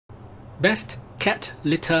Best Cat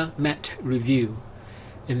Litter Mat Review.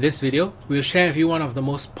 In this video, we'll share with you one of the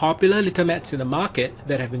most popular litter mats in the market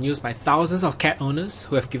that have been used by thousands of cat owners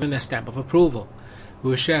who have given their stamp of approval.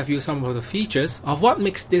 We'll share with you some of the features of what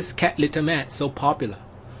makes this cat litter mat so popular.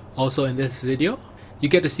 Also in this video, you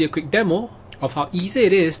get to see a quick demo of how easy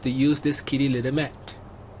it is to use this kitty litter mat.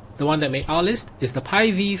 The one that made our list is the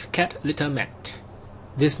Pieviev cat litter mat.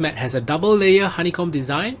 This mat has a double layer honeycomb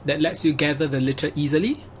design that lets you gather the litter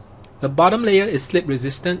easily. The bottom layer is slip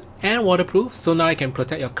resistant and waterproof, so now it can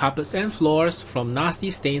protect your carpets and floors from nasty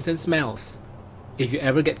stains and smells. If you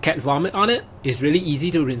ever get cat vomit on it, it's really easy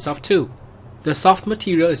to rinse off too. The soft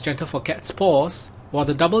material is gentle for cat's paws, while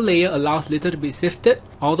the double layer allows litter to be sifted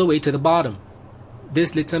all the way to the bottom.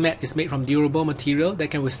 This litter mat is made from durable material that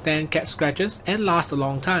can withstand cat scratches and last a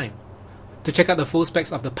long time. To check out the full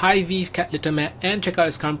specs of the Pieviev cat litter mat and check out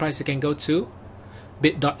its current price, you can go to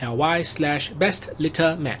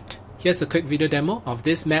bit.ly/bestlittermat. Here's a quick video demo of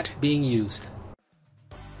this mat being used.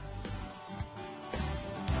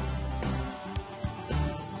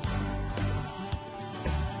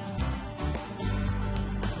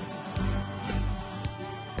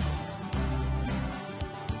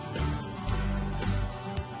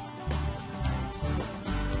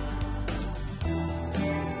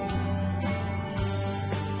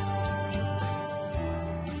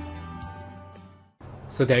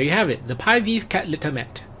 So there you have it, the Pieviev cat litter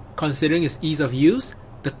mat. Considering its ease of use,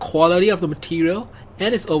 the quality of the material,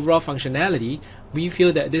 and its overall functionality, we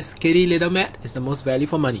feel that this kitty litter mat is the most value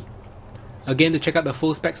for money. Again, to check out the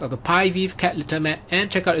full specs of the Pieviev cat litter mat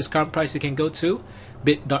and check out its current price, you can go to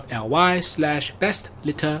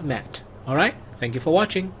bit.ly/bestlittermat. Alright, thank you for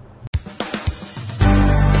watching.